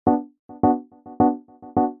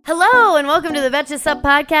Hello and welcome to the Betches Sup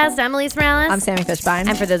Podcast. I'm Elise Morales. I'm Sammy Fishbein.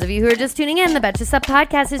 And for those of you who are just tuning in, the Betches Sup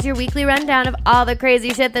Podcast is your weekly rundown of all the crazy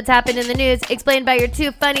shit that's happened in the news, explained by your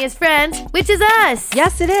two funniest friends, which is us.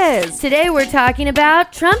 Yes, it is. Today we're talking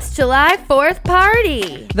about Trump's July 4th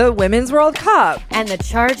party. The Women's World Cup. And the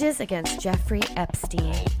charges against Jeffrey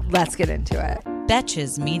Epstein. Let's get into it.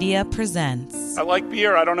 Betches Media presents. I like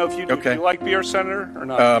beer. I don't know if you do. Okay. You like beer, Senator, or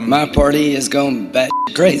not? My party is going bat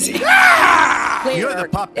crazy. You're the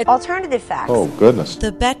pup. Alternative facts. Oh, goodness.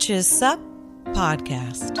 The Betches Sup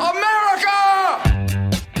Podcast.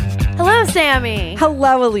 Hello, Sammy.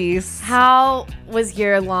 Hello, Elise. How was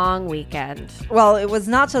your long weekend? Well, it was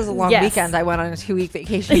not just a long Yes. weekend. I went on a 2-week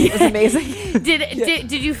vacation. It was amazing.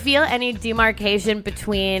 Did you feel any demarcation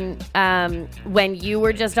between when you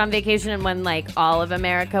were just on vacation and when like all of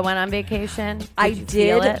America went on vacation? I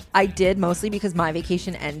feel it? I did mostly because my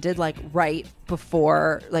vacation ended like right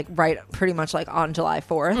before, like right pretty much like on July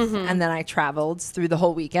 4th. Mm-hmm. And then I traveled through the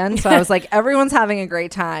whole weekend. So I was like, everyone's having a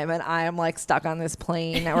great time. And I am like stuck on this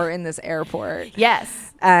plane or in this airport.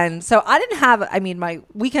 Yes. And so I didn't have, I mean, my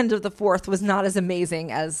weekend of the 4th was not as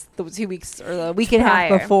amazing as the 2 weeks or the week and a half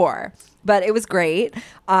Prior. before, but it was great.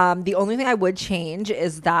 The only thing I would change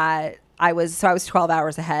is that I was 12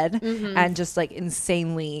 hours ahead and just like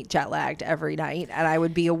insanely jet lagged every night. And I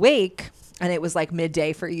would be awake and it was like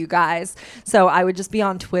midday for you guys. So I would just be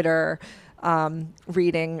on Twitter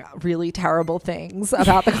reading really terrible things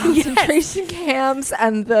about the concentration camps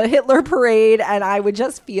and the Hitler parade. And I would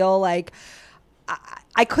just feel like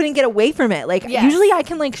I couldn't get away from it. Like usually I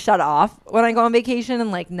can like shut off when I go on vacation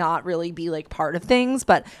and like not really be like part of things,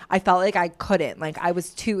 but I felt like I couldn't. Like I was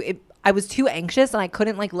too anxious and I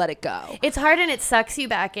couldn't like let it go. It's hard and it sucks you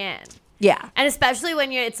back in. Yeah. And especially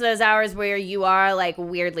when it's those hours where you are like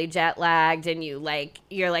weirdly jet lagged and you're like,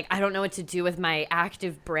 I don't know what to do with my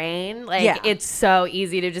active brain. Like it's so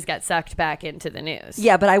easy to just get sucked back into the news.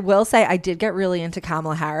 Yeah, but I will say I did get really into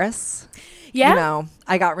Kamala Harris. Yeah. You know,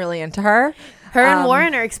 I got really into her. Her and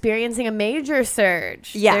Warren are experiencing a major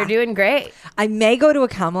surge. Yeah. They're doing great. I may go to a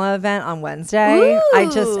Kamala event on Wednesday.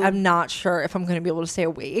 Ooh. I'm not sure if I'm going to be able to stay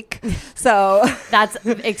awake. So That's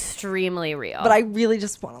extremely real. but I really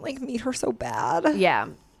just want to like meet her so bad. Yeah.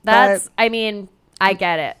 I mean, I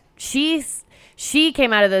get it. She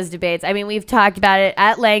came out of those debates. I mean, we've talked about it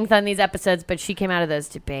at length on these episodes, but she came out of those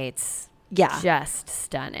debates. Yeah. Just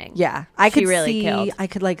stunning. Yeah. She really killed. I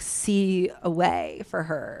could like see a way for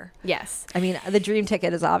her. Yes. I mean, the dream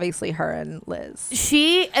ticket is obviously her and Liz.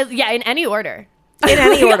 She, in any order. In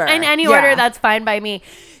any order. In any order, that's fine by me.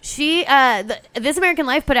 She, This American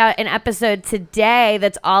Life put out an episode today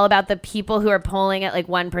that's all about the people who are polling at like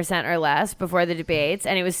 1% or less before the debates,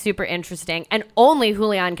 and it was super interesting. And only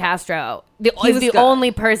Julian Castro is the good.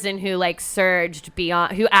 only person who like surged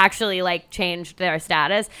beyond, who actually like changed their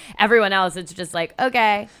status. Everyone else, it's just like,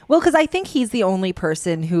 okay. Well, because I think he's the only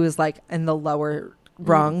person who is like in the lower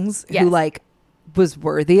rungs Yes. who like was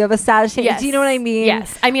worthy of a status change. Yes. Do you know what I mean?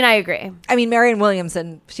 Yes. I mean, I agree. I mean, Marianne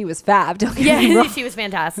Williamson, she was fab. Don't get me Yeah, wrong. she was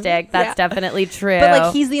fantastic. That's definitely true. But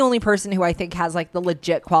like he's the only person who I think has like the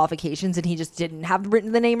legit qualifications, and he just didn't have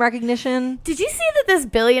written the name recognition. Did you see that this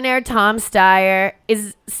billionaire Tom Steyer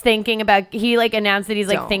is thinking about, he like announced that he's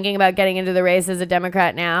like thinking about getting into the race as a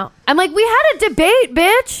Democrat now? I'm like, we had a debate,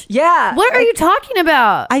 bitch. Yeah. What are you talking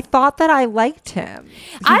about? I thought that I liked him.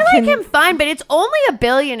 I like him fine, but it's only a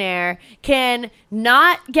billionaire can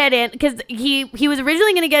not get in, because he was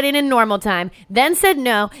originally going to get in normal time, then said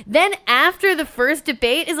no. Then after the first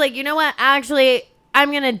debate is like, you know what? Actually,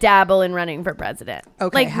 I'm going to dabble in running for president.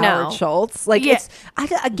 Okay, like, Howard no. Schultz. Like, Yeah.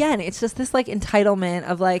 it's just this like entitlement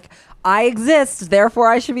of like, I exist, therefore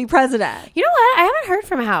I should be president. You know what? I haven't heard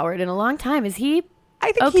from Howard in a long time. Is he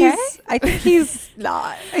I think okay? I think he's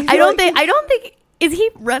not. I don't think. Is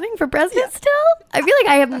he running for president still? I feel like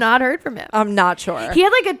I have not heard from him. I'm not sure. He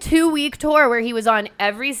had like a 2-week tour where he was on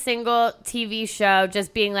every single TV show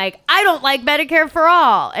just being like, I don't like Medicare for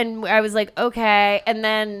all. And I was like, okay. And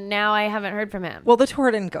then now I haven't heard from him. Well, the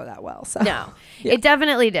tour didn't go that well. So No, it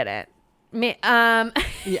definitely didn't. But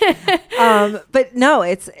no,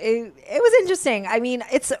 it was interesting. I mean,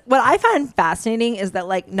 it's what I found fascinating is that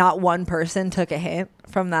like not one person took a hint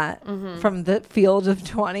from that from the field of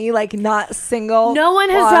 20. Like not single. No one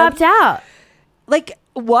has one. dropped out. Like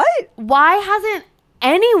what? Why hasn't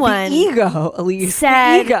anyone The ego, Elise.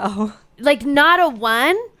 said- The ego. like not a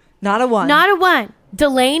one? Not a one. Not a one.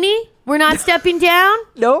 Delaney, we're not stepping down.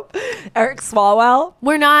 Nope. Eric Swalwell.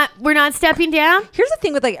 We're not stepping down. Here's the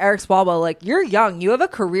thing with like Eric Swalwell, like you're young, you have a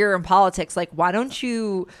career in politics. Like, why don't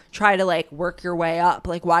you try to like work your way up?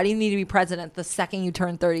 Like, why do you need to be president the second you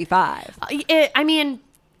turn 35? I mean,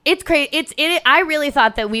 It's crazy. I really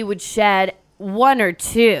thought that we would shed one or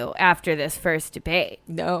two after this first debate.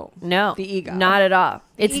 No. The ego. Not at all.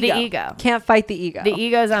 It's the ego. Can't fight the ego. The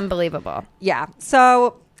ego is unbelievable. Yeah.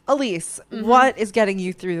 So, Elise, what is getting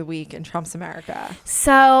you through the week in Trump's America?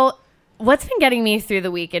 So, what's been getting me through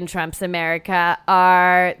the week in Trump's America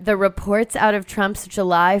are the reports out of Trump's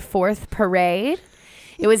July 4th parade.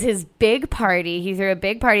 It was his big party. He threw a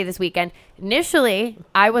big party this weekend. Initially,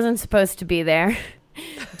 I wasn't supposed to be there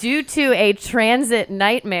due to a transit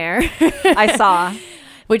nightmare. I saw.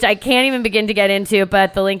 Which I can't even begin to get into,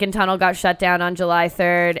 but the Lincoln Tunnel got shut down on July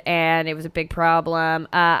 3rd, and it was a big problem.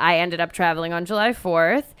 I ended up traveling on July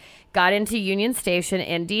 4th, got into Union Station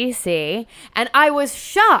in D.C., and I was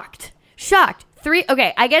shocked.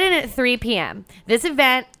 I get in at 3 p.m. This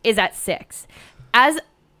event is at 6. As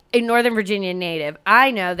a Northern Virginia native,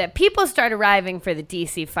 I know that people start arriving for the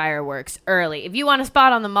D.C. fireworks early. If you want a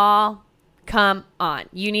spot on the mall, come on.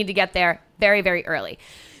 You need to get there very, very early.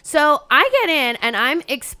 So I get in and I'm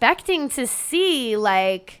expecting to see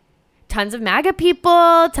like tons of MAGA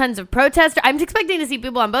people, tons of protesters. I'm expecting to see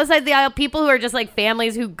people on both sides of the aisle, people who are just like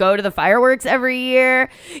families who go to the fireworks every year.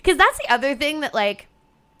 Because that's the other thing that like,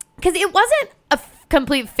 because it wasn't a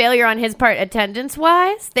complete failure on his part attendance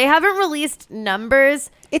wise. They haven't released numbers.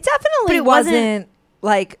 It definitely wasn't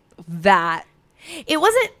like that. It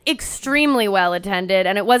wasn't extremely well attended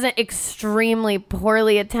and it wasn't extremely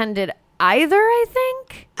poorly attended either, I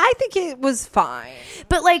think. I think it was fine.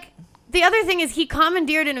 But like the other thing is he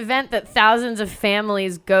commandeered an event that thousands of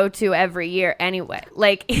families go to every year anyway.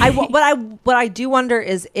 Like what I do wonder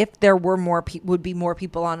is if there were would be more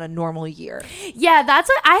people on a normal year. Yeah, that's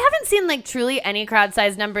what I haven't seen like truly any crowd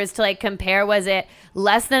size numbers to like compare. Was it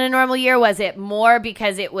less than a normal year? Was it more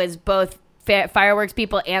because it was both fireworks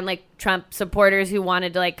people and like Trump supporters who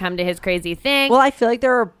wanted to like come to his crazy thing? Well, I feel like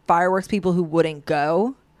there are fireworks people who wouldn't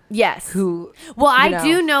go. Yes. I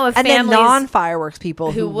do know of and families then non-fireworks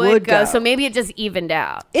people who would go. So maybe it just evened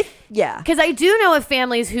out. Yeah. Because I do know of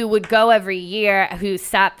families who would go every year who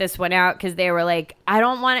sat this one out because they were like, I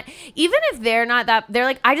don't want to, even if they're not that, they're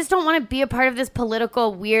like, I just don't want to be a part of this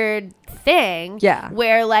political weird thing. Yeah.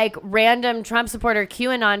 Where like random Trump supporter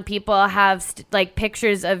QAnon people have like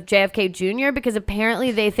pictures of JFK Jr. because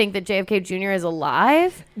apparently they think that JFK Jr. is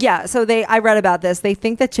alive. Yeah. So I read about this. They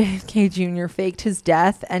think that JFK Jr. faked his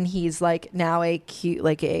death and he's like now a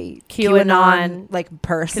QAnon like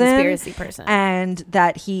person, conspiracy person, and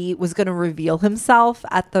that he was going to reveal himself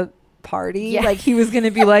at the party. Yeah. Like he was going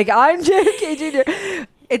to be like, I'm JFK Jr.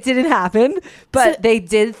 It didn't happen, but they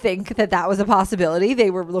did think that was a possibility.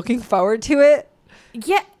 They were looking forward to it.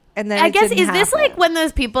 Yeah. And then I guess, is this happen. like when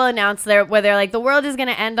those people announce where they're like, the world is going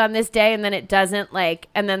to end on this day, and then it doesn't, like,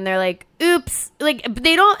 and then they're like, oops. Like,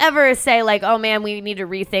 they don't ever say, like, oh, man, we need to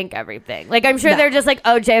rethink everything. Like, I'm sure they're just like,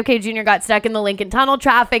 oh, JFK Jr. got stuck in the Lincoln Tunnel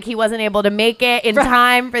traffic. He wasn't able to make it in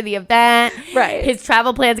time for the event. Right. His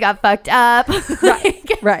travel plans got fucked up.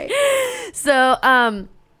 Right. So, I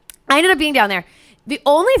ended up being down there. The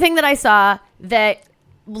only thing that I saw that,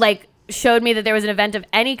 like, showed me that there was an event of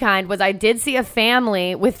any kind was I did see a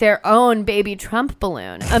family with their own baby Trump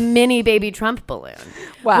balloon, a mini baby Trump balloon,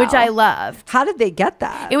 which I loved. How did they get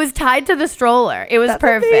that? It was tied to the stroller. It was That's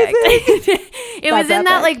perfect. It was in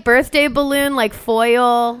that epic. like birthday balloon, like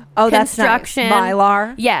foil construction. That's nice.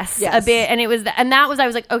 Mylar. Yes, a bit. And it was, I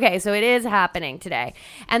was like, okay, so it is happening today.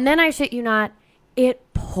 And then I shit you not,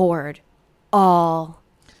 it poured all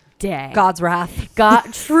day. God's wrath.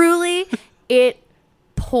 Truly, it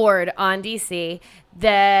poured on DC.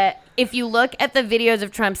 If you look at the videos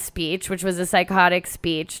of Trump's speech, which was a psychotic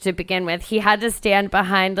speech to begin with, he had to stand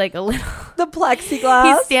behind like a little the plexiglass.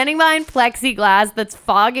 He's standing behind plexiglass that's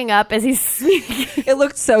fogging up as he's speaking. It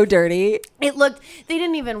looked so dirty. They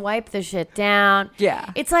didn't even wipe the shit down. Yeah.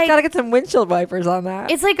 It's like, gotta get some windshield wipers on that.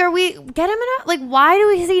 It's like, get him in like, why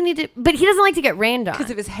do he need to, but he doesn't like to get rained on. Because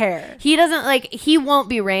of his hair. He won't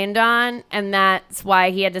be rained on, and that's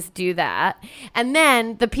why he had to do that. And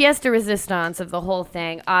then the pièce de résistance of the whole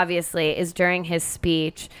thing, obviously, is during his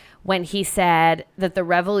speech when he said that the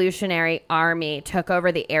Revolutionary Army took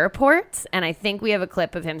over the airports, and I think we have a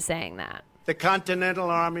clip of him saying that. The Continental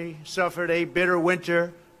Army suffered a bitter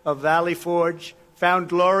winter of Valley Forge, found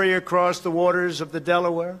glory across the waters of the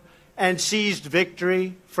Delaware, and seized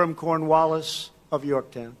victory from Cornwallis of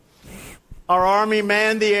Yorktown. Our army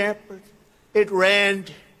manned the airport. It ran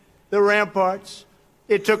the ramparts.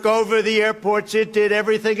 It took over the airports. It did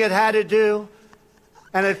everything it had to do.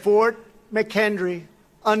 And at Fort McHenry,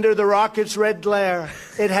 under the rocket's red glare,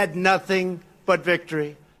 it had nothing but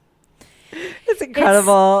victory. It's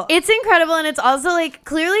incredible. It's incredible, and it's also like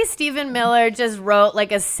clearly Stephen Miller just wrote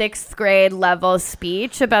like a 6th grade level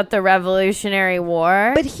speech about the Revolutionary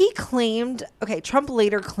War. But he claimed, Trump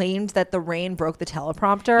later claimed that the rain broke the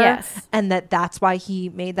teleprompter. Yes. And that's why he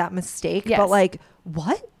made that mistake. Yes. But like,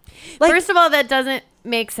 what? Like, first of all, that doesn't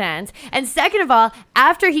make sense. And second of all,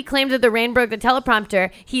 after he claimed that the rain broke the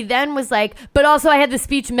teleprompter, he then was like, but also I had the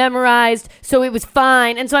speech memorized, so it was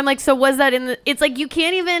fine. And so I'm like, so was that in the... It's like you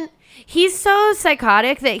can't even... He's so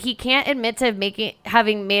psychotic that he can't admit to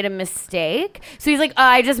having made a mistake. So he's like, oh,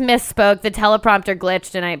 I just misspoke. The teleprompter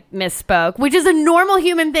glitched and I misspoke, which is a normal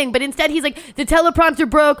human thing. But instead he's like, the teleprompter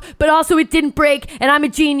broke, but also it didn't break. And I'm a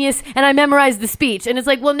genius and I memorized the speech. And it's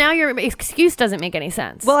like, well, now your excuse doesn't make any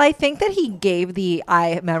sense. Well, I think that he gave the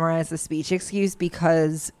I memorized the speech excuse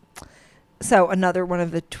because... So another one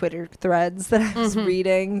of the Twitter threads that I was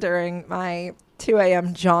reading during my 2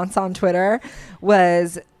 a.m. jaunts on Twitter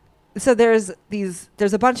was... So there's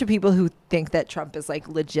a bunch of people who think that Trump is like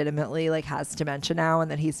legitimately like has dementia now and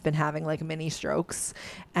that he's been having like mini strokes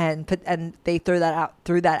and they threw that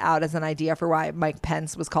out as an idea for why Mike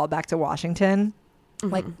Pence was called back to Washington.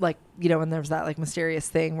 Like you know, when there was that like mysterious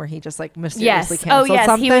thing where he just like mysteriously canceled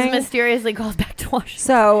something. He was mysteriously called back to Washington.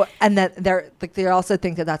 So, and that they also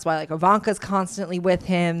think that that's why like Ivanka's constantly with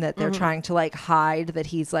him, that they're trying to like hide that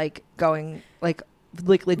he's like going like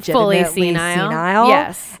legitimately senile.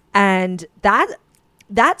 Yes. And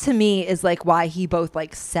that to me is like why he both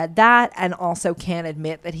like said that and also can't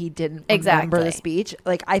admit that he didn't remember the speech.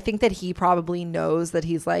 Like I think that he probably knows that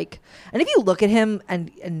he's like, and if you look at him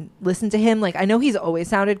and listen to him, like I know he's always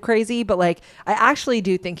sounded crazy, but like I actually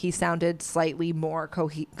do think he sounded slightly more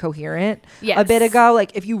coherent a bit ago.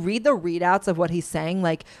 Like if you read the readouts of what he's saying,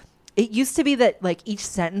 like it used to be that like each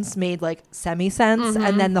sentence made like semi-sense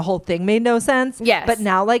and then the whole thing made no sense. Yes. But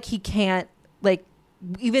now like he can't, like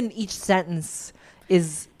even each sentence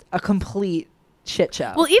is a complete shit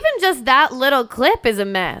show. Well, even just that little clip is a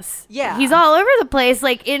mess. Yeah. He's all over the place,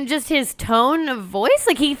 like in just his tone of voice.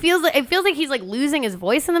 Like it feels like he's like losing his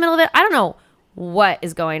voice in the middle of it. I don't know what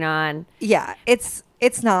is going on. Yeah, it's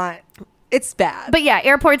bad. But yeah,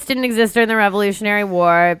 airports didn't exist during the Revolutionary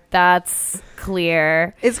War. That's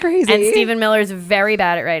clear. It's crazy. And Stephen Miller's very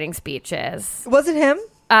bad at writing speeches. Was it him?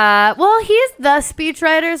 Well, he's the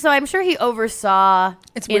speechwriter, so I'm sure he oversaw.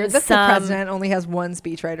 It's weird that the president only has one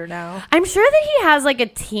speechwriter now. I'm sure that he has like a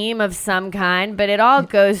team of some kind, but it all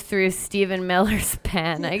goes through Stephen Miller's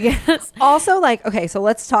pen, I guess. Also, like, okay, so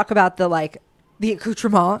let's talk about the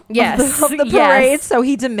accoutrement yes. of the parade. Yes. So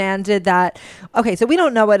he demanded that. Okay, so we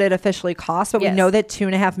don't know what it officially cost, but we know that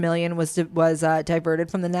 $2.5 million was diverted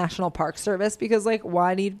from the National Park Service because, like,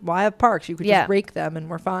 why have parks? You could just rake them and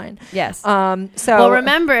we're fine. Yes. Well,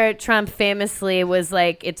 remember Trump famously was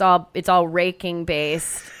like, it's all raking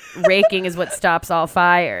based. Raking is what stops all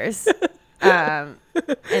fires. And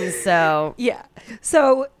so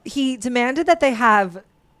so he demanded that they have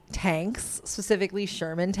tanks, specifically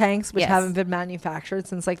Sherman tanks, which haven't been manufactured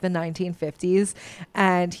since like the 1950s,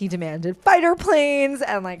 and he demanded fighter planes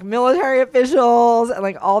and like military officials and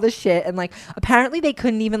like all this shit, and like apparently they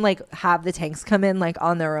couldn't even like have the tanks come in like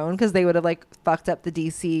on their own because they would have like fucked up the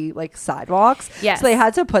DC like sidewalks. So they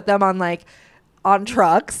had to put them on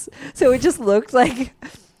trucks, so it just looked like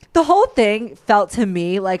the whole thing felt to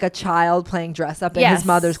me like a child playing dress up in his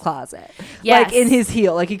mother's closet. Like in his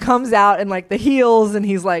heel. Like he comes out in like the heels and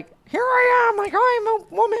he's like, here I am, like I'm a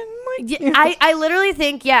woman. Like, I literally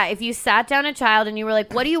think, if you sat down a child and you were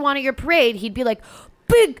like, what do you want at your parade? He'd be like,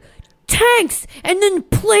 big tanks and then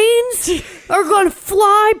planes are going to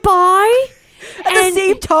fly by. At the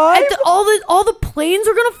same time? All the planes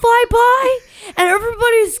are going to fly by and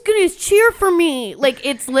everybody's going to cheer for me. Like,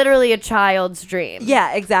 it's literally a child's dream.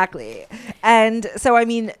 Yeah, exactly. And so, I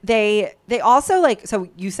mean, they also, like, so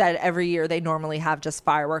you said every year they normally have just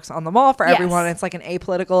fireworks on the mall for everyone. It's like an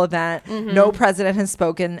apolitical event. No president has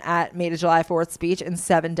spoken at made a July 4th speech in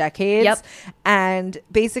 7 decades. And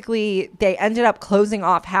basically, they ended up closing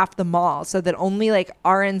off half the mall so that only, like,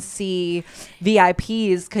 RNC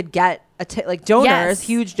VIPs could get like donors,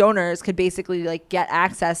 huge donors could basically like get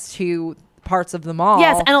access to parts of the mall.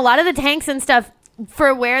 Yes, and a lot of the tanks and stuff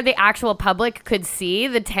for where the actual public could see,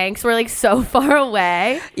 the tanks were like so far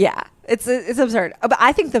away. Yeah, it's absurd. But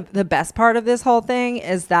I think the best part of this whole thing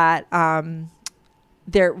is that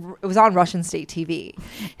it was on Russian state TV,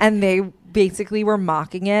 and they basically were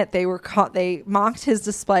mocking it. They mocked his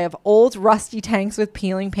display of old rusty tanks with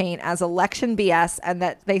peeling paint as election BS, and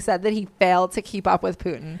that they said that he failed to keep up with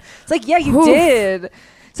Putin. It's like, yeah, you did.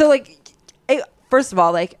 So like, first of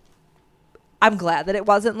all, like, I'm glad that it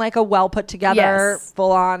wasn't like a well put together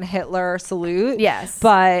full on Hitler salute. Yes,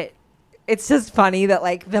 but it's just funny that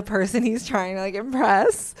like the person he's trying to like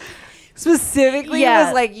impress specifically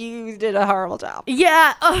was like, you did a horrible job.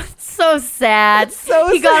 Yeah. Oh, it's so sad. It's so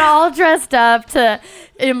he got sad. all dressed up to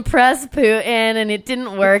impress Putin and it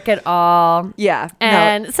didn't work at all. Yeah.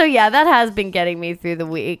 And so, yeah, that has been getting me through the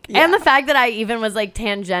week. Yeah. And the fact that I even was like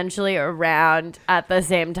tangentially around at the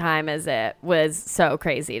same time as it was so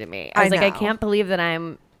crazy to me. I was like, I know. can't believe that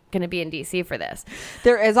I'm going to be in DC for this.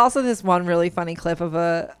 There is also this one really funny clip of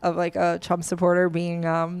a Trump supporter being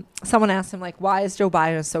someone asked him like, why is Joe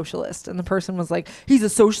Biden a socialist? And the person was like, he's a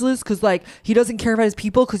socialist because like he doesn't care about his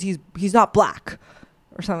people because he's not black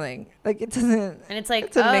or something. Like it doesn't, And it's like,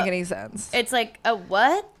 it doesn't make any sense. It's like, a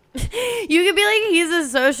what? You could be like, he's a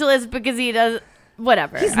socialist because he does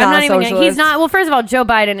whatever. He's not a He's socialist. not. Well, first of all, Joe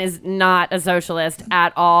Biden is not a socialist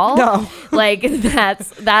at all. No. Like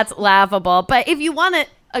that's laughable. But if you want to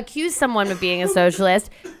accuse someone of being a socialist,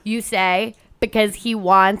 you say because he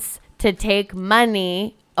wants to take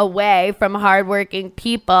money away from hardworking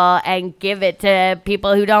people and give it to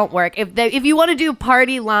people who don't work. If you want to do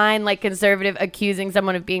party line like conservative accusing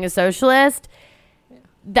someone of being a socialist,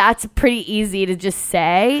 that's pretty easy to just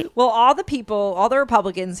say. Well, all the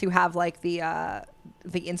Republicans who have like the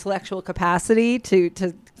intellectual capacity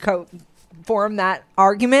to form that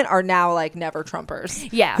argument are now like never Trumpers.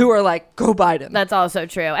 Yeah. Who are like, go Biden. That's also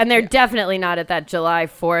true. And they're definitely not at that July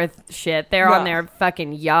 4th shit. They're on their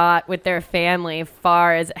fucking yacht with their family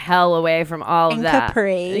far as hell away from all of In that.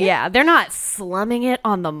 Capri. Yeah. They're not slumming it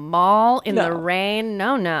on the mall in No. the rain.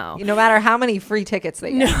 No. No matter how many free tickets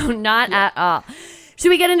they get. No, not at all. Should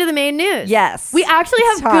we get into the main news? Yes. We actually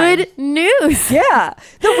It's have time. good news. Yeah.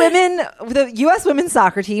 The U.S. women's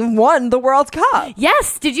soccer team won the World Cup.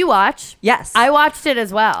 Yes. Did you watch? Yes. I watched it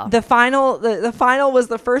as well. The final was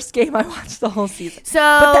the first game I watched the whole season. So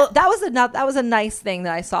But that was a nice thing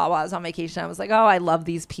that I saw while I was on vacation. I was like, oh, I love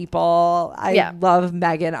these people. I love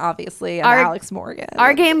Megan, obviously, and Alex Morgan.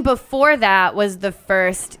 Our game before that was the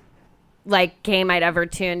first like game I'd ever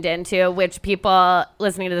tuned into, which people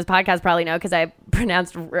listening to this podcast probably know because I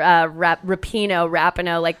pronounced Rapinoe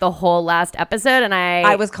like the whole last episode, and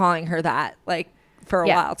I was calling her that like for a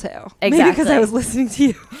while too. Exactly. Maybe because I was listening to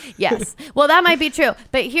you. Yes. Well, that might be true,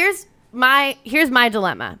 but here's my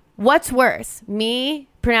dilemma. What's worse, me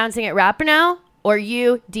pronouncing it Rapinoe or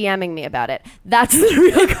you DMing me about it? That's the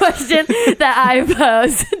real question that I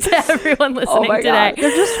pose to everyone listening today. God. They're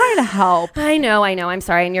just trying to help. I know. I'm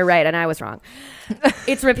sorry, and you're right, and I was wrong.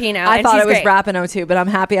 It's Rapinoe. I thought it was great. Rapinoe too, but I'm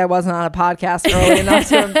happy I wasn't on a podcast early enough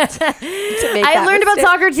to make I that learned about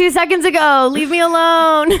mistake. soccer 2 seconds ago. Leave me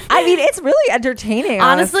alone. I mean, it's really entertaining.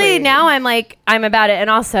 Honestly, now I'm about it, and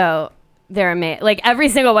also they're amazing. Like every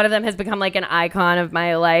single one of them has become like an icon of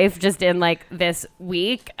my life just in like this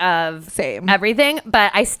week of everything.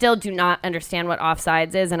 But I still do not understand what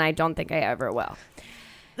offsides is, and I don't think I ever will.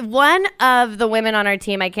 One of the women on our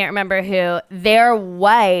team, I can't remember who, their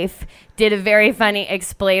wife did a very funny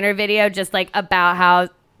explainer video just like about how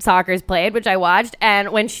soccer's played, which I watched.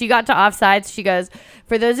 And when she got to offsides, she goes,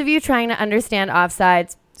 for those of you trying to understand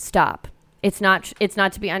offsides, stop. It's not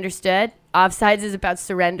to be understood. Offsides is about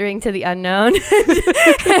surrendering to the unknown.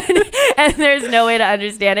 and there's no way to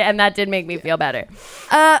understand it. And that did make me feel better.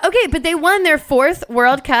 Okay, but they won their 4th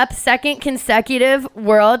World Cup, 2nd consecutive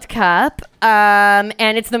World Cup.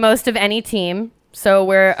 And it's the most of any team. So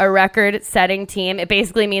we're a record-setting team. It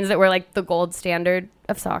basically means that we're like the gold standard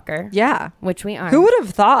of soccer. Yeah. Which we are. Who would have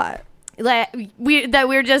thought? Like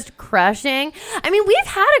we're just crushing. I mean, we've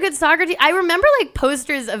had a good soccer team. I remember like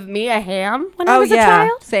posters of Mia Hamm when I was a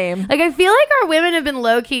child. Same. Like I feel like our women have been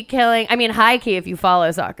low key killing. I mean, high key if you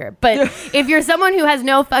follow soccer, but if you're someone who has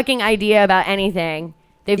no fucking idea about anything,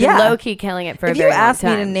 they've been low key killing it for a very long time. If you asked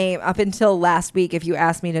me to name, up until last week, if you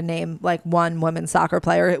asked me to name like one women's soccer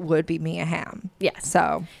player, it would be Mia Hamm. Yes.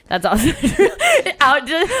 So that's also out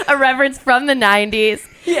to a reference from the 90s.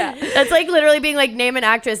 Yeah. That's like literally being like, name an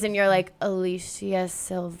actress, and you're like, Alicia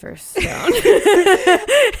Silverstone.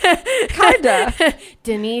 Kinda.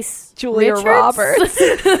 Denise Julia Richards? Roberts.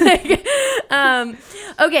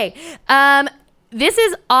 Okay. This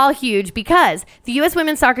is all huge because the U.S.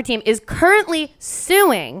 women's soccer team is currently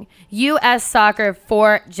suing U.S. Soccer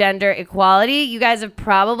for gender equality. You guys have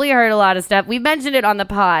probably heard a lot of stuff. We've mentioned it on the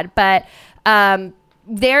pod, but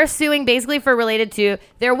they're suing basically for related to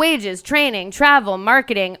their wages, training, travel,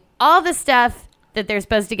 marketing, all the stuff that they're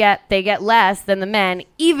supposed to get. They get less than the men,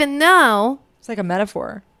 even though it's like a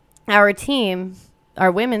metaphor. Our team,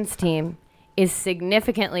 our women's team, is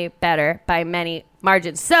significantly better by many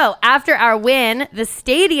margins. So after our win, the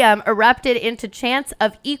stadium erupted into chants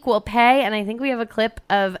of equal pay. And I think we have a clip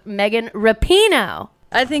of Megan Rapinoe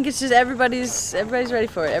I think it's just everybody's ready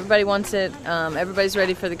for it. Everybody wants it. Everybody's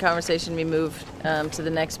ready for the conversation to be moved to the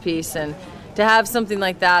next piece, and to have something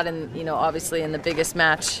like that, and obviously in the biggest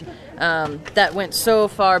match that went so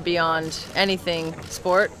far beyond anything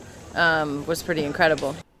sport was pretty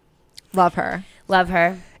incredible. Love her. Love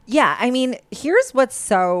her. Yeah, I mean, here's what's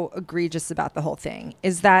so egregious about the whole thing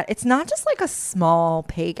is that it's not just like a small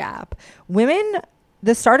pay gap.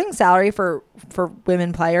 The starting salary for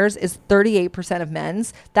women players is 38% of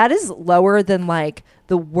men's. That is lower than like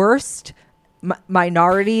the worst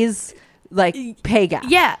minorities like pay gap.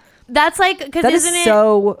 Yeah. That's like, because isn't it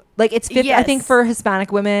so like it's 50, yes. I think for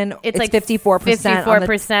Hispanic women it's like 54%.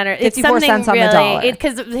 54% or it's 54 cents on the dollar.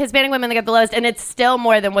 Because Hispanic women, they get the lowest, and it's still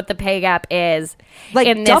more than what the pay gap is like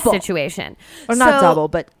in double. this situation. Or not double,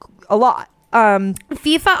 but a lot.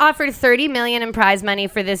 FIFA offered $30 million in prize money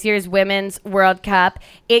for this year's Women's World Cup.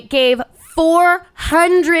 It gave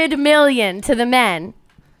 $400 million to the men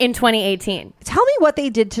in 2018. Tell me what they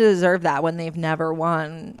did to deserve that when they've never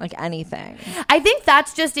won like anything. I think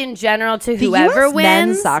that's just in general to the whoever US wins.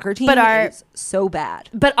 Men's soccer team is so bad.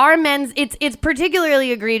 But our men's, it's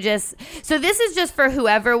particularly egregious. So this is just for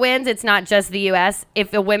whoever wins. It's not just the U.S.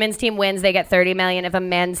 If a women's team wins, they get $30 million. If a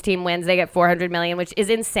men's team wins, they get $400 million, which is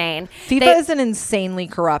insane. FIFA is an insanely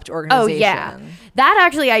corrupt organization. Oh yeah, that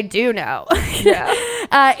actually I do know. Yeah.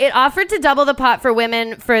 It offered to double the pot for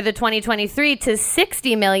women for the 2023 to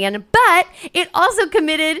 $60 million, but it also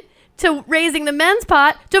committed to raising the men's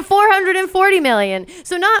pot to $440 million.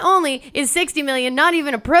 So not only is $60 million not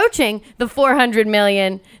even approaching the $400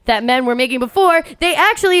 million that men were making before, they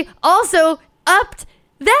actually also upped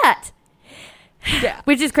that,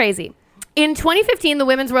 which is crazy. In 2015, the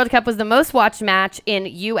Women's World Cup was the most watched match in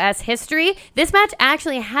U.S. history. This match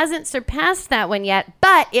actually hasn't surpassed that one yet,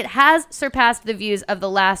 but it has surpassed the views of the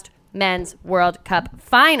last Men's World Cup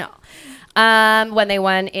final. When they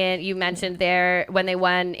won when they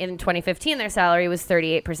won in 2015, their salary was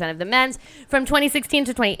 38% of the men's. From 2016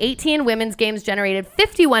 to 2018, women's games generated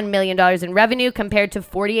 $51 million in revenue compared to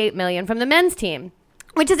 $48 million from the men's team.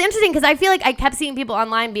 Which is interesting because I feel like I kept seeing people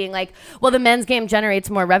online being like, well, the men's game generates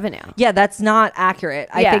more revenue. Yeah, that's not accurate.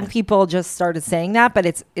 I think people just started saying that, but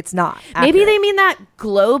it's not accurate. Maybe they mean that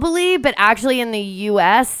globally, but actually in the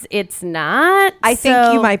U.S., it's not. I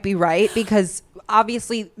think you might be right because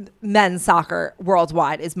obviously men's soccer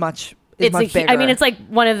worldwide is much bigger. I mean, it's like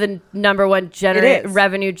one of the number one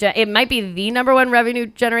revenue. It might be the number one revenue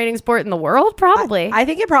generating sport in the world, probably. I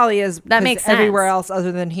think it probably is. That makes sense. Everywhere else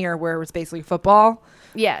other than here where it's basically football.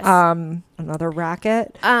 Yes. Another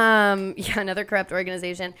racket. Another corrupt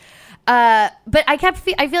organization. But I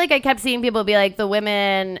feel like I kept seeing people be like, the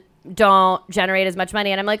women don't generate as much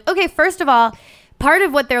money. And I'm like, okay, first of all, part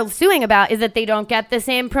of what they're suing about is that they don't get the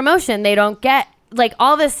same promotion. They don't get like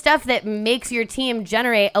all this stuff that makes your team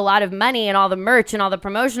generate a lot of money and all the merch and all the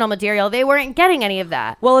promotional material. They weren't getting any of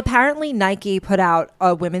that. Well, apparently Nike put out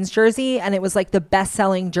a women's jersey and it was like the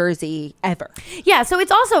best-selling jersey ever. Yeah, so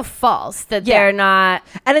it's also false that they're not.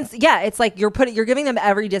 And it's like you're giving them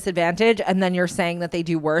every disadvantage and then you're saying that they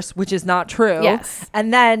do worse, which is not true. Yes.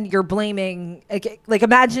 And then you're blaming like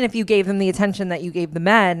imagine if you gave them the attention that you gave the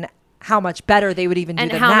men, how much better they would even do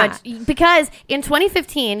than that. Because in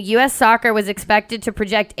 2015, U.S. Soccer was expected to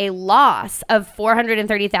project a loss of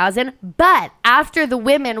 $430,000, but after the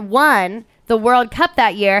women won the World Cup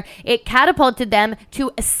that year, it catapulted them to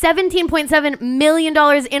 $17.7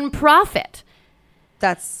 million in profit.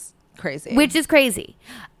 That's crazy. Which is crazy.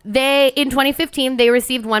 In 2015, they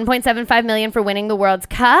received $1.75 million for winning the World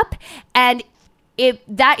Cup, and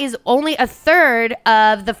that is only a third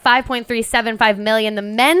of the $5.375 million the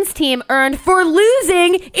men's team earned for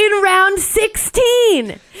losing in round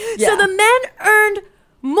 16. Yeah. So the men earned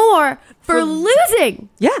more for losing.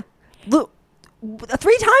 Yeah. 3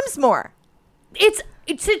 times more. It's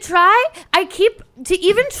to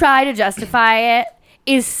even try to justify it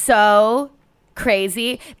is so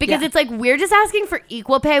crazy because it's like we're just asking for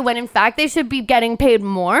equal pay when in fact they should be getting paid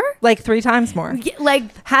more, like 3 times more.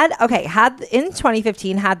 Had in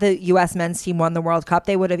 2015 had the U.S. men's team won the World Cup,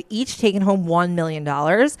 they would have each taken home $1 million.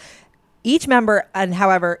 Each member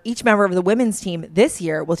of the women's team this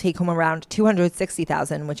year will take home around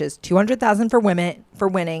 $260,000, which is $200,000 for women for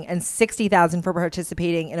winning and $60,000 for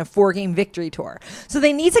participating in a 4-game victory tour. So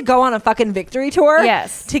they need to go on a fucking victory tour,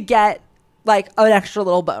 to get like an extra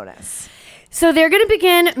little bonus. So they're going to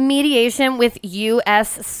begin mediation with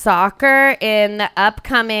U.S. Soccer in the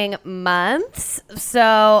upcoming months.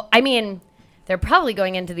 So, I mean, they're probably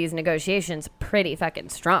going into these negotiations pretty fucking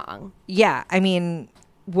strong. Yeah, I mean,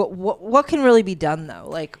 what can really be done though?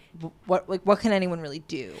 Like what can anyone really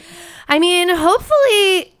do? I mean,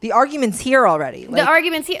 hopefully the argument's here already. The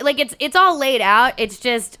argument's here. Like it's all laid out. It's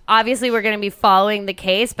just obviously we're going to be following the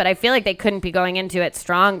case, but I feel like they couldn't be going into it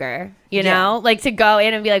stronger. You know, like to go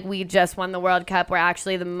in and be like, we just won the World Cup. We're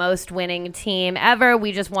actually the most winning team ever.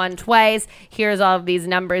 We just won twice. Here's all of these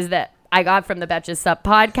numbers that I got from the Betches Sup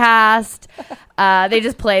podcast. They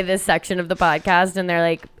just play this section of the podcast and they're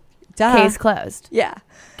like, duh. Case closed. Yeah.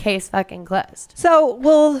 Case fucking closed. So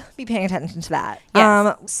we'll be paying attention to that.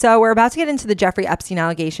 Yes. So we're about to get into the Jeffrey Epstein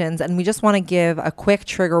allegations, and we just want to give a quick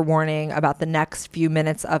trigger warning about the next few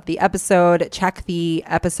minutes of the episode. Check the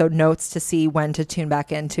episode notes to see when to tune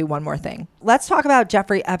back into One More Thing. Let's talk about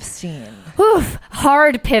Jeffrey Epstein. Oof,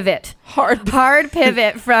 hard pivot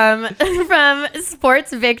pivot from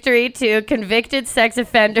sports victory to convicted sex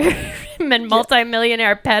offender and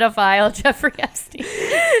multimillionaire pedophile Jeffrey Epstein.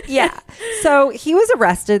 Yeah. So he was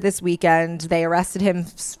arrested this weekend. They arrested him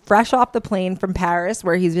fresh off the plane from Paris,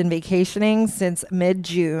 where he's been vacationing since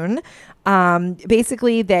mid-June.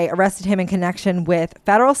 Basically, they arrested him in connection with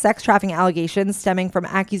federal sex trafficking allegations stemming from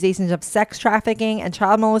accusations of sex trafficking and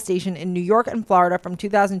child molestation in New York and Florida from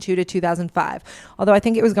 2002 to 2005. Although I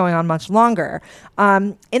think it was going on much longer.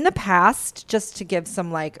 In the past, just to give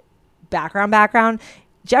some like background,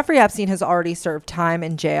 Jeffrey Epstein has already served time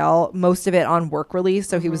in jail, most of it on work release.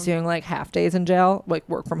 So he was doing like half days in jail, like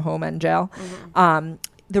work from home and jail.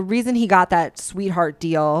 The reason he got that sweetheart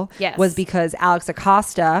deal was because Alex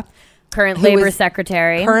Acosta, current labor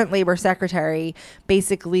secretary,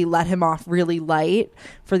 basically let him off really light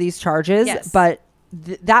for these charges. But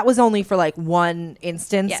that was only for like one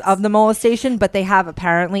instance of the molestation, but they have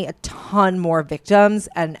apparently a ton more victims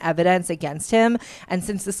and evidence against him. And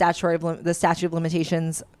since the statute of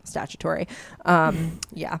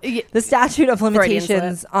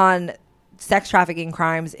limitations on sex trafficking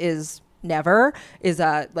crimes is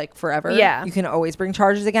like forever. Yeah. You can always bring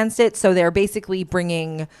charges against it. So they're basically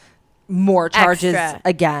bringing more charges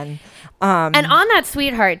again. And on that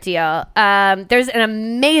sweetheart deal, there's an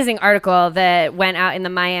amazing article that went out in the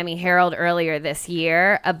Miami Herald earlier this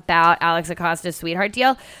year about Alex Acosta's sweetheart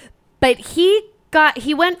deal. But he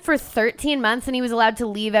went for 13 months and he was allowed to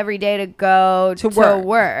leave every day to go to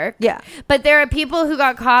work. Yeah. But there are people who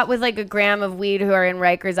got caught with like a gram of weed who are in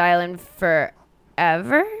Rikers Island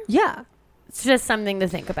forever. Yeah. It's just something to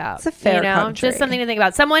think about. It's a fair country. Just something to think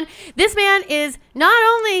about. This man is not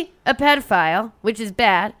only a pedophile, which is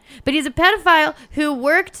bad, but he's a pedophile who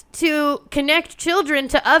worked to connect children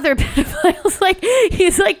to other pedophiles. Like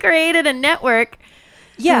he's like created a network.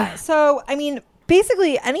 Yeah. So, I mean,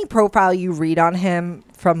 basically any profile you read on him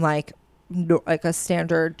from like a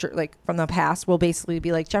standard, like from the past, will basically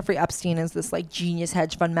be like Jeffrey Epstein is this like genius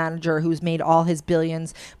hedge fund manager who's made all his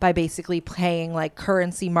billions by basically playing like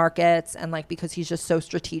currency markets, and like because he's just so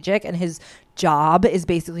strategic, and his job is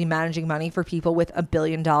basically managing money for people with $1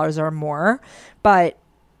 billion or more. But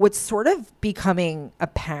what's sort of becoming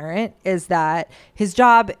apparent is that his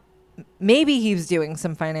job, maybe he was doing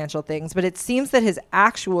some financial things, but it seems that his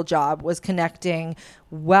actual job was connecting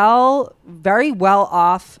very well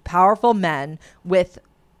off, powerful men with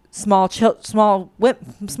small girls,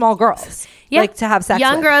 like to have sex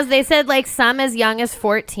young with. girls. They said like some as young as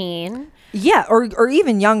 14. Yeah, or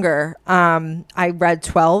even younger. I read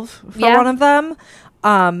 12 for one of them.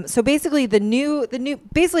 So basically,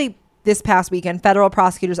 this past weekend, federal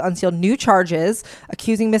prosecutors unsealed new charges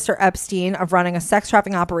accusing Mr. Epstein of running a sex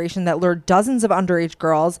trafficking operation that lured dozens of underage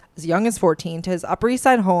girls as young as 14 to his Upper East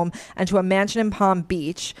Side home and to a mansion in Palm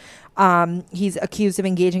Beach. He's accused of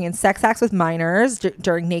engaging in sex acts with minors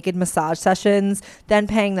during naked massage sessions, then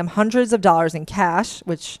paying them hundreds of dollars in cash,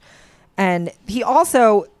 and he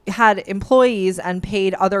also had employees and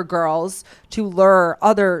paid other girls to lure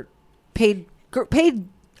paid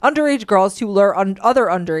underage girls to lure other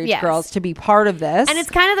underage girls to be part of this. And it's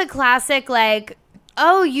kind of the classic, like,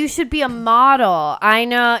 oh, you should be a model. I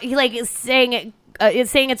know. He like is saying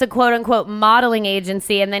it's a quote unquote modeling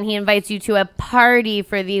agency, and then he invites you to a party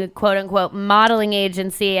for the quote unquote modeling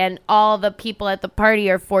agency, and all the people at the party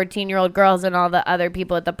are 14-year-old girls, and all the other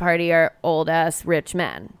people at the party are old ass rich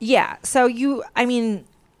men. Yeah. So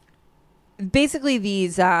basically,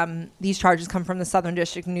 these charges come from the Southern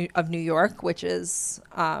District of New York, which is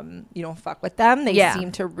you don't fuck with them. They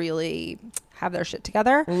seem to really have their shit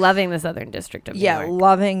together. Loving the Southern District of New York. Yeah,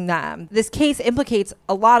 loving them. This case implicates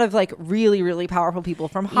a lot of like really, really powerful people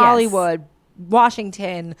from Hollywood,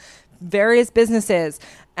 Washington, various businesses.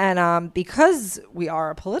 And because we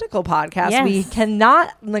are a political podcast, we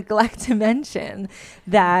cannot neglect to mention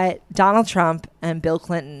that Donald Trump and Bill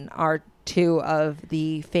Clinton are two of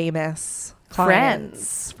the famous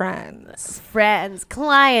Friends,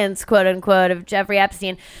 clients, quote unquote, of Jeffrey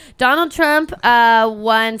Epstein. Donald Trump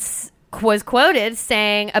once was quoted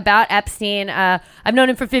saying about Epstein, I've known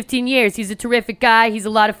him for 15 years. He's a terrific guy. He's a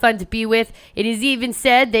lot of fun to be with. It is even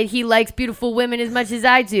said that he likes beautiful women as much as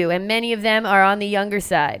I do, and many of them are on the younger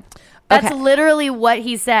side. That's literally what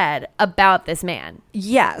he said about this man.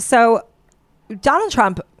 Yeah. So Donald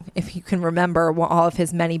Trump, if you can remember all of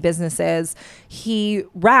his many businesses, he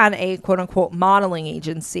ran a quote unquote modeling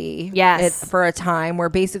agency for a time where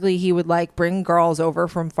basically he would like bring girls over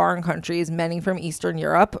from foreign countries, many from Eastern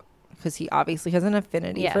Europe, because he obviously has an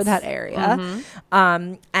affinity for that area.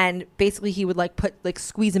 And basically he would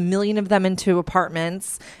squeeze 1 million of them into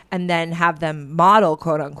apartments and then have them model,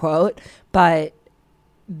 quote unquote. But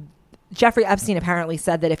Jeffrey Epstein apparently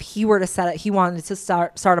said that if he were to set it, he wanted to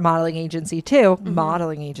start a modeling agency too,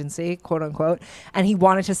 modeling agency, quote unquote, and he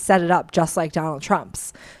wanted to set it up just like Donald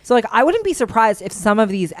Trump's. So I wouldn't be surprised if some of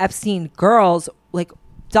these Epstein girls,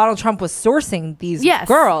 Donald Trump was sourcing these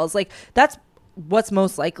girls. That's what's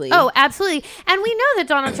most likely. Oh, absolutely. And we know that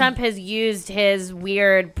Donald Trump has used his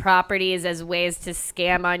weird properties as ways to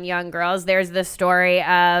scam on young girls. There's the story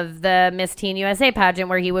of the Miss Teen USA pageant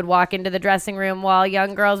where he would walk into the dressing room while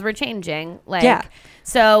young girls were changing.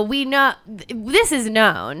 So we know this is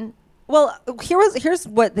known. Well, here's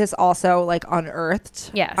what this also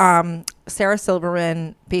unearthed. Yes. Sarah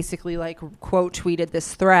Silverman basically quote tweeted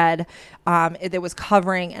this thread that was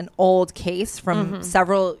covering an old case from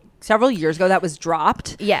several years ago that was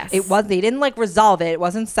dropped. Yes. They didn't resolve it. It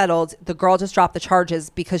wasn't settled. The girl just dropped the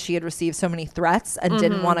charges because she had received so many threats and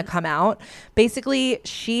didn't want to come out. Basically,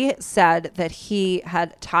 she said that she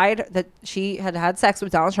had had sex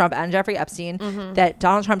with Donald Trump and Jeffrey Epstein, that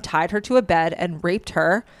Donald Trump tied her to a bed and raped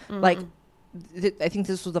her. I think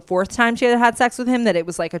this was the 4th time she had sex with him, that it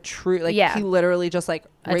was a true, he literally just raped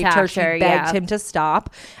her. She begged him to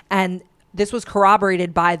stop. And this was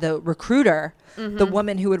corroborated by the recruiter, the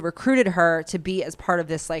woman who had recruited her to be as part of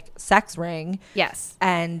this sex ring. Yes.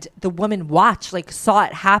 And the woman watched, saw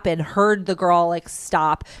it happen, heard the girl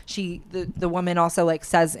stop. The woman also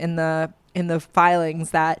says in the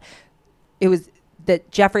filings that it was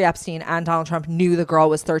that Jeffrey Epstein and Donald Trump knew the girl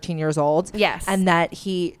was 13 years old. Yes. And that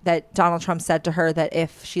Donald Trump said to her that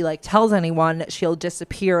if she tells anyone, she'll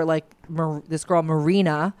disappear, this girl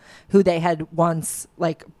Marina, who they had once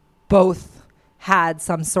both had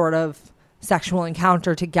some sort of sexual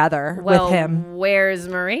encounter together with him. Where's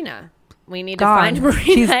Marina? We need to find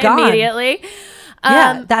Marina immediately.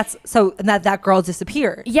 That girl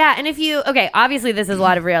disappeared. Yeah, and obviously this is a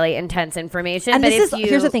lot of really intense information. And but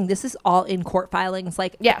here's the thing, this is all in court filings.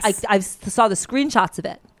 Yes. I saw the screenshots of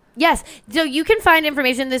it. Yes. So you can find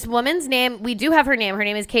information. This woman's name, we do have her name. Her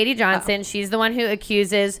name is Katie Johnson. Oh. She's the one who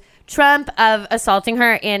accuses Trump of assaulting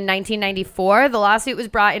her in 1994. The lawsuit was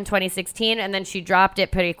brought in 2016, and then she dropped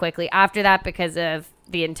it pretty quickly after that because of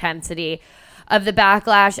the intensity of the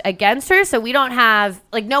backlash against her. So we don't have,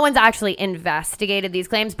 no one's actually investigated these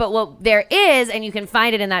claims. But what there is, and you can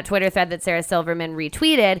find it in that Twitter thread that Sarah Silverman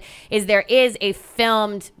retweeted, is there is a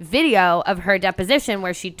filmed video of her deposition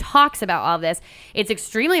where she talks about all this. It's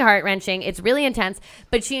extremely heart-wrenching. It's really intense.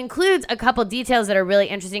 But she includes a couple details that are really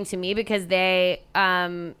interesting to me because they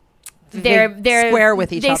square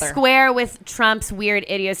with each other. They square with Trump's weird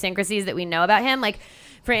idiosyncrasies that we know about him.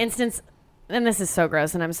 For instance, and this is so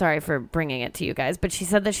gross, and I'm sorry for bringing it to you guys, but she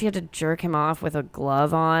said that she had to jerk him off with a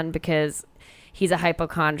glove on because he's a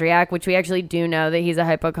hypochondriac, which we actually do know that he's a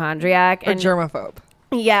hypochondriac. And germaphobe.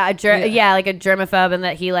 Yeah, a germaphobe, and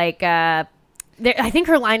that he I think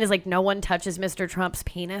her line is no one touches Mr. Trump's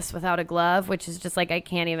penis without a glove, which is just I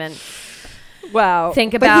can't even... Wow.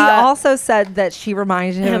 Think about. But he also said that she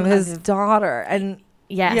reminded him of his daughter. And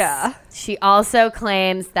yes. Yeah. She also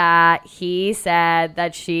claims that he said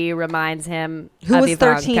that she reminds him who of was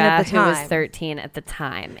Ivanka, 13 at the time. Who was 13 at the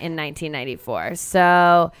time in 1994.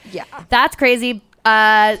 So yeah, that's crazy.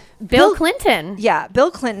 Bill Clinton. Yeah,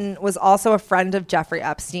 Bill Clinton was also a friend of Jeffrey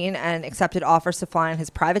Epstein and accepted offers to fly on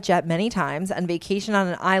his private jet many times and vacation on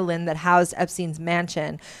an island that housed Epstein's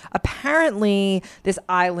mansion. Apparently, this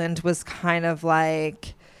island was kind of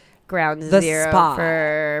ground zero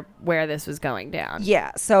for where this was going down.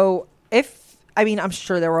 Yeah, so I'm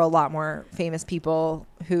sure there were a lot more famous people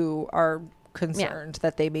who are concerned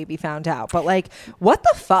that they may be found out, but what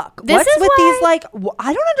the fuck? What's with these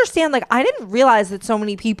I don't understand. I didn't realize that so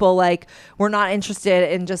many people were not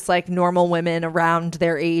interested in just normal women around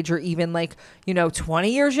their age or even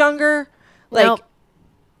 20 years younger. No,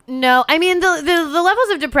 I mean the levels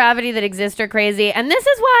of depravity that exist are crazy, and this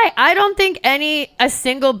is why I don't think a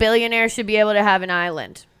single billionaire should be able to have an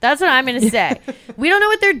island. That's what I'm going to say. We don't know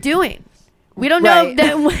what they're doing. We don't know.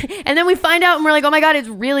 And then we find out and we're like, oh my God, it's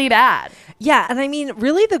really bad. Yeah. And I mean,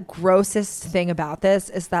 really the grossest thing about this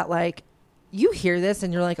is that like, you hear this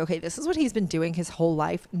and you're like, okay, this is what he's been doing his whole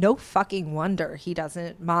life. No fucking wonder he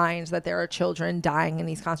doesn't mind that there are children dying in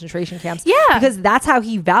these concentration camps. Yeah. Because that's how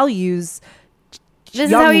he values This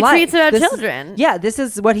is how he treats our children. This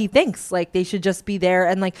is what he thinks. Like, they should just be there.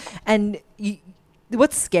 And like,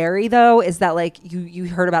 what's scary though is that like you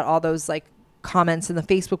heard about all those like comments in the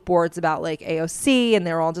Facebook boards about like AOC, and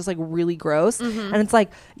they're all just like really gross. And it's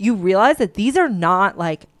like, you realize that these are not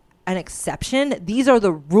like an exception. These are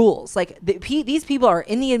the rules. Like these people are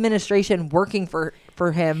in the administration working for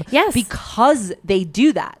him because they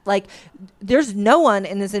do that. Like, there's no one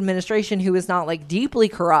in this administration who is not like deeply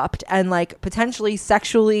corrupt and like potentially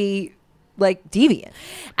sexually like deviant.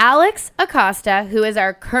 Alex Acosta, who is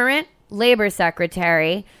our current labor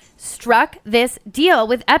secretary, struck this deal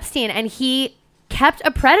with Epstein, and he kept a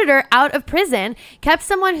predator out of prison, kept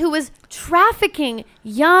someone who was trafficking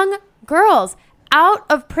young girls out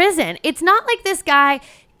of prison. It's not like this guy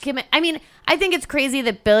I mean, I think it's crazy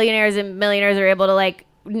that billionaires and millionaires are able to like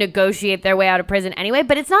negotiate their way out of prison anyway,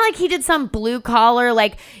 but it's not like he did some blue collar,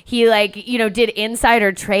 like he like, you know, did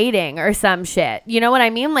insider trading or some shit. You know what I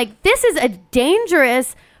mean? Like, this is a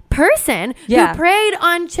dangerous person who preyed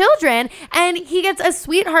on children, and he gets a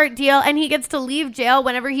sweetheart deal, and he gets to leave jail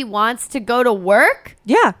whenever he wants to go to work.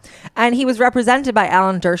 Yeah. And he was represented by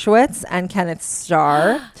Alan Dershowitz and Kenneth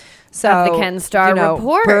Starr. So the Ken Starr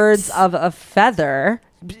report. Birds of a feather.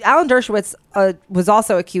 Alan Dershowitz was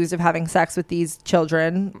also accused of having sex with these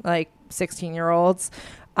children, like 16-year-olds.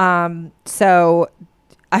 So,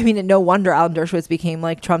 I mean, no wonder Alan Dershowitz became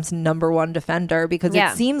like Trump's #1 defender, because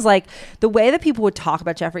it seems like the way that people would talk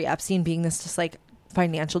about Jeffrey Epstein being this just like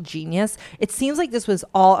financial genius, it seems like this was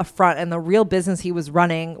all a front, and the real business he was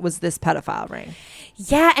running was this pedophile ring.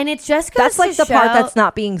 Yeah, and it just goes that's like to the show, part that's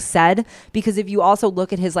not being said, because if you also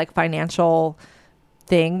look at his like financial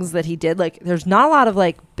things that he did, like there's not a lot of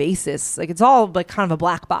like basis, like it's all like kind of a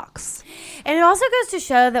black box. And it also goes to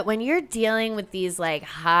show that when you're dealing with these like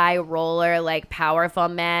high roller, like powerful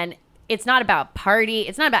men, it's not about party,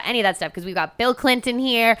 it's not about any of that stuff, because we've got Bill Clinton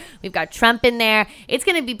here, we've got Trump in there. It's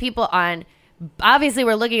going to be people on, obviously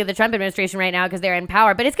we're looking at the Trump administration right now because they're in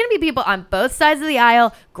power, but it's going to be people on both sides of the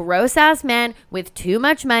aisle, gross ass men with too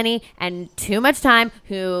much money and too much time,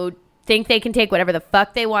 who think they can take whatever the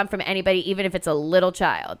fuck they want from anybody, even if it's a little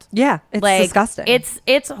child. Yeah, it's like, disgusting.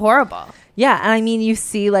 It's horrible. Yeah, and I mean, you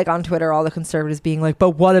see like on Twitter all the conservatives being like,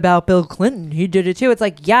 but what about Bill Clinton? He did it too. It's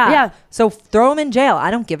like, yeah. So throw him in jail. I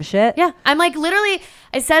don't give a shit. Yeah, I'm like, literally,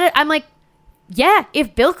 I said it, I'm like, yeah,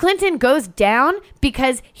 if Bill Clinton goes down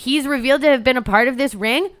because he's revealed to have been a part of this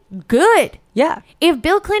ring, good. Yeah. If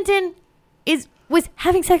Bill Clinton was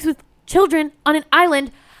having sex with children on an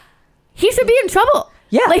island, he should be in trouble.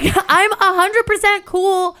 Yeah. Like, I'm 100%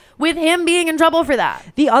 cool with him being in trouble for that.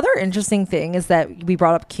 The other interesting thing is that we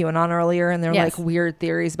brought up QAnon earlier, and there are like weird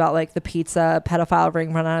theories about like the pizza pedophile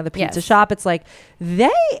ring run out of the pizza shop. It's like all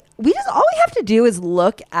we have to do is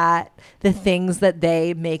look at the things that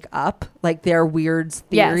they make up, like their weird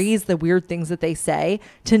theories, the weird things that they say,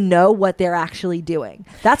 to know what they're actually doing.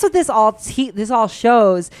 That's what this all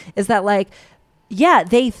shows, is that like, yeah,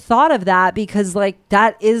 they thought of that because like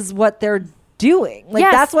that is what they're doing. Like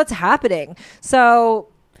that's what's happening. So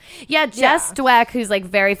Jess Dweck, who's like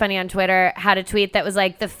very funny on Twitter, had a tweet that was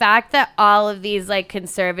like, the fact that all of these like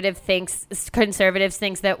conservatives thinks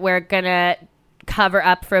that we're gonna cover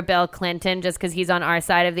up for Bill Clinton just because he's on our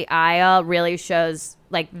side of the aisle really shows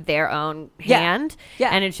like their own hand.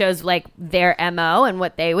 And it shows like their MO and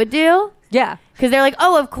what they would do. Yeah. Because they're like,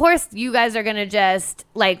 oh, of course you guys are going to just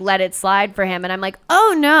like let it slide for him. And I'm like,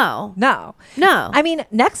 oh, no. I mean,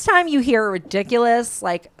 next time you hear a ridiculous,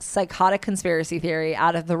 like psychotic conspiracy theory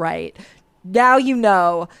out of the right, now you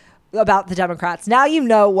know about the Democrats. Now you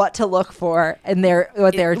know what to look for and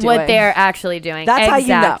what they're doing. What they're actually doing. That's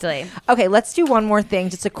exactly. How you know. Okay, let's do one more thing.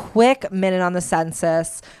 Just a quick minute on the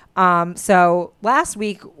census. So last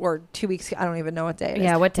week or 2 weeks, I don't even know what day it is.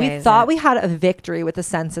 Yeah, what day we thought we had a victory with the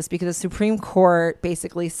census because the Supreme Court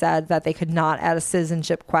basically said that they could not add a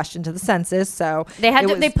citizenship question to the census. So they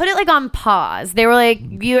put it like on pause. They were like,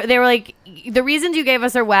 the reasons you gave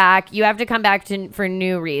us are whack. You have to come back for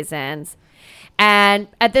new reasons. And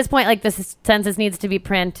at this point, like, the census needs to be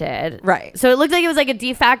printed. Right. So it looked like it was like a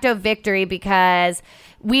de facto victory because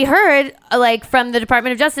we heard like from the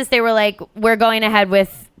Department of Justice, they were like, we're going ahead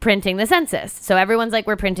with printing the census. So everyone's like,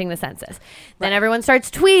 we're printing the census. Then everyone starts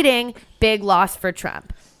tweeting, big loss for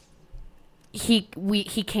Trump. He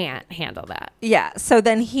can't handle that. Yeah. So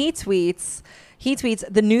then he tweets, He tweets,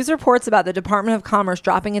 the news reports about the Department of Commerce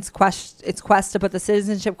dropping its quest to put the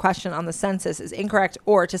citizenship question on the census is incorrect,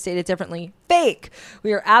 or to state it differently, fake.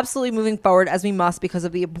 We are absolutely moving forward as we must because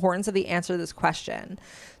of the importance of the answer to this question.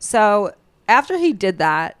 So after he did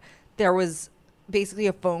that, there was basically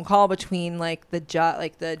a phone call between like the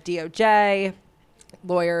DOJ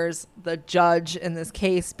lawyers, the judge in this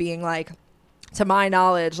case being like, to my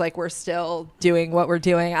knowledge, like, we're still doing what we're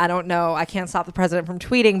doing. I don't know. I can't stop the president from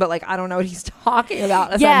tweeting, but like, I don't know what he's talking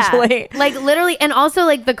about, essentially. Yeah, like literally. And also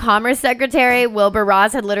like the Commerce Secretary, Wilbur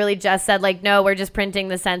Ross, had literally just said like, no, we're just printing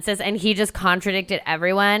the census. And he just contradicted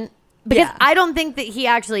everyone because I don't think that he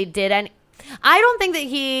actually did any. I don't think that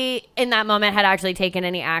he in that moment had actually taken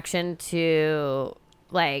any action to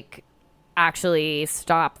like actually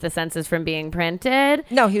stop the census from being printed.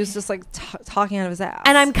 No, he was just like talking out of his ass.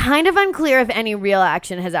 And I'm kind of unclear if any real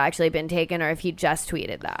action has actually been taken or if he just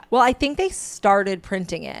tweeted that. Well, I think they started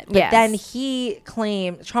printing it. But then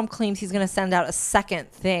Trump claims he's going to send out a second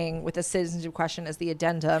thing with the citizenship question as the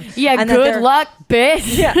addendum. Yeah, and good luck,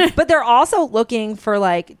 bitch. Yeah, but they're also looking for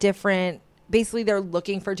like different, basically they're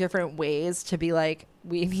looking for different ways to be like,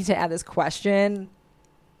 we need to add this question,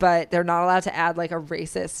 but they're not allowed to add like a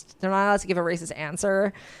racist. They're not allowed to give a racist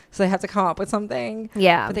answer. So they have to come up with something.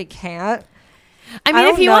 Yeah. But they can't. I mean,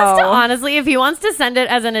 if he wants to send it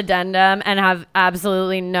as an addendum and have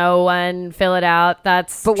absolutely no one fill it out,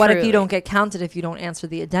 that's But what if you don't get counted if you don't answer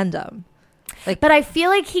the addendum? Like, but I feel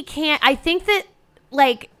like he can't. I think that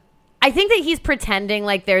he's pretending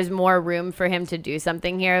like there's more room for him to do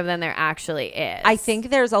something here than there actually is. I think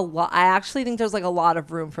there's a lot. I actually think there's like a lot of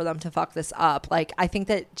room for them to fuck this up. Like, I think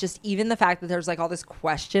that just even the fact that there's like all this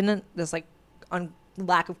question, this like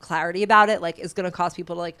lack of clarity about it, like is going to cause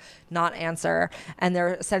people to like not answer. And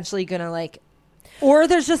they're essentially going to like, or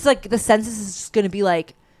there's just like the census is just going to be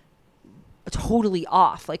like totally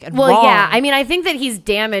off. Like, and wrong. Yeah. I mean, I think that he's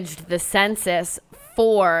damaged the census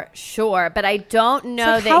for sure, but I don't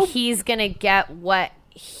know that he's gonna get what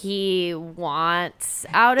he wants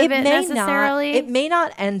out of it necessarily. It may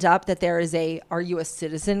not end up that there is a "Are you a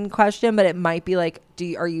citizen?" question, but it might be like,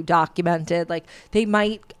 "Are you documented?" Like they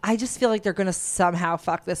might. I just feel like they're gonna somehow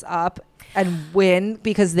fuck this up and win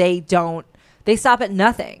because they don't. They stop at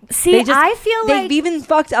nothing. See, I feel like they've even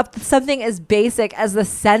fucked up something as basic as the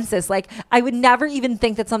census. Like, I would never even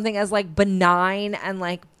think that something as like benign and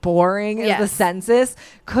like boring as the census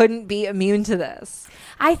couldn't be immune to this.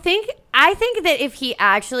 I think that if he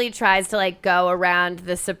actually tries to like go around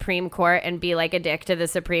the Supreme Court and be like a dick to the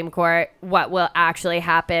Supreme Court, what will actually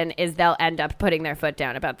happen is they'll end up putting their foot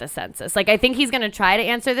down about the census. Like, I think he's going to try to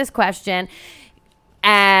answer this question.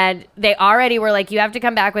 And they already were like, you have to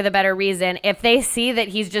come back with a better reason. If they see that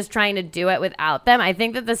he's just trying to do it without them, I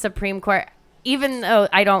think that the Supreme Court, even though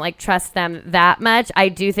I don't like trust them that much, I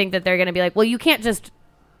do think that they're going to be like, well, you can't just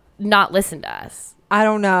not listen to us. I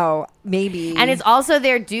don't know. Maybe. And it's also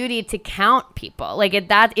their duty to count people. Like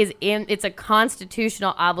it's a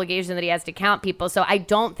constitutional obligation that he has to count people. So I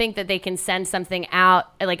don't think that they can send something out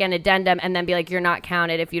like an addendum and then be like, you're not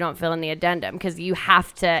counted if you don't fill in the addendum, because you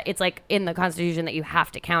have to, it's like in the Constitution that you have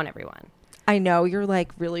to count everyone. I know you're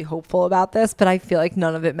like really hopeful about this, but I feel like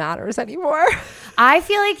none of it matters anymore. I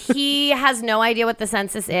feel like he has no idea what the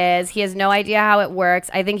census is. He has no idea how it works.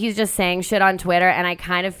 I think he's just saying shit on Twitter. And I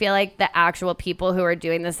kind of feel like the actual people who are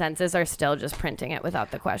doing the census are still just printing it without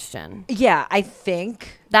the question. Yeah, I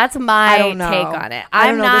think. That's my take on it.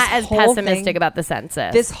 I'm not as pessimistic about the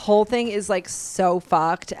census. This whole thing is like so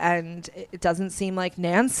fucked. And it doesn't seem like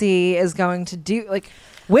Nancy is going to do like...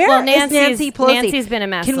 Where is Nancy Pelosi? Nancy's been a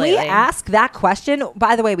mess lately. Can we ask that question?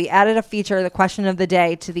 By the way, we added a feature, the question of the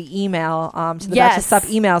day, to the email, to the Betches Sup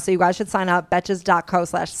email. So you guys should sign up,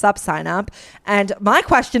 betches.co/sup sign up. And my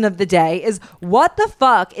question of the day is, what the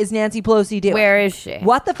fuck is Nancy Pelosi doing? Where is she?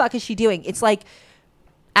 What the fuck is she doing? It's like...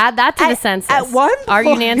 Add that to the census. At one point, are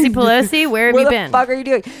you Nancy Pelosi? Where have you been? What the fuck are you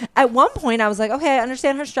doing? At one point, I was like, okay, I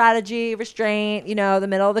understand her strategy, restraint. You know, the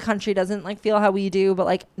middle of the country doesn't like feel how we do. But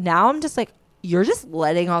like now I'm just like, you're just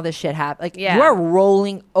letting all this shit happen. Like, you are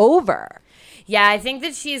rolling over. Yeah, I think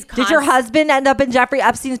that she's... Did your husband end up in Jeffrey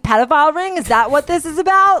Epstein's pedophile ring? Is that what this is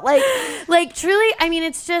about? Like truly, I mean,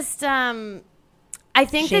 it's just... I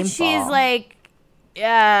think that she's like...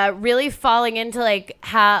 really falling into like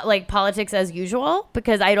how like politics as usual,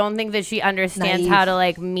 because I don't think that she understands how to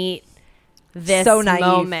like meet this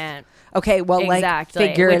moment. Okay, well, exactly.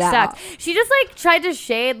 Like, figure it out. She just, like, tried to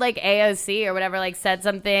shade, like, AOC or whatever, like, said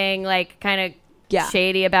something, like, kind of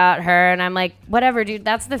shady about her. And I'm like, whatever, dude,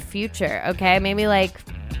 that's the future, okay? Maybe, like,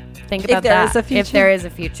 think about that. If there is a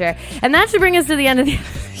future. And that should bring us to the end of the...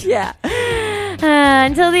 Yeah.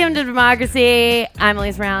 Until the end of democracy, I'm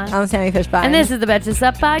Elise Brown. I'm Sammy Fishbein. And this is the Betches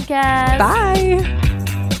Up Podcast. Bye.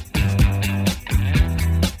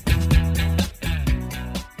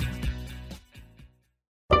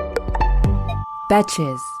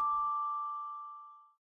 Betches.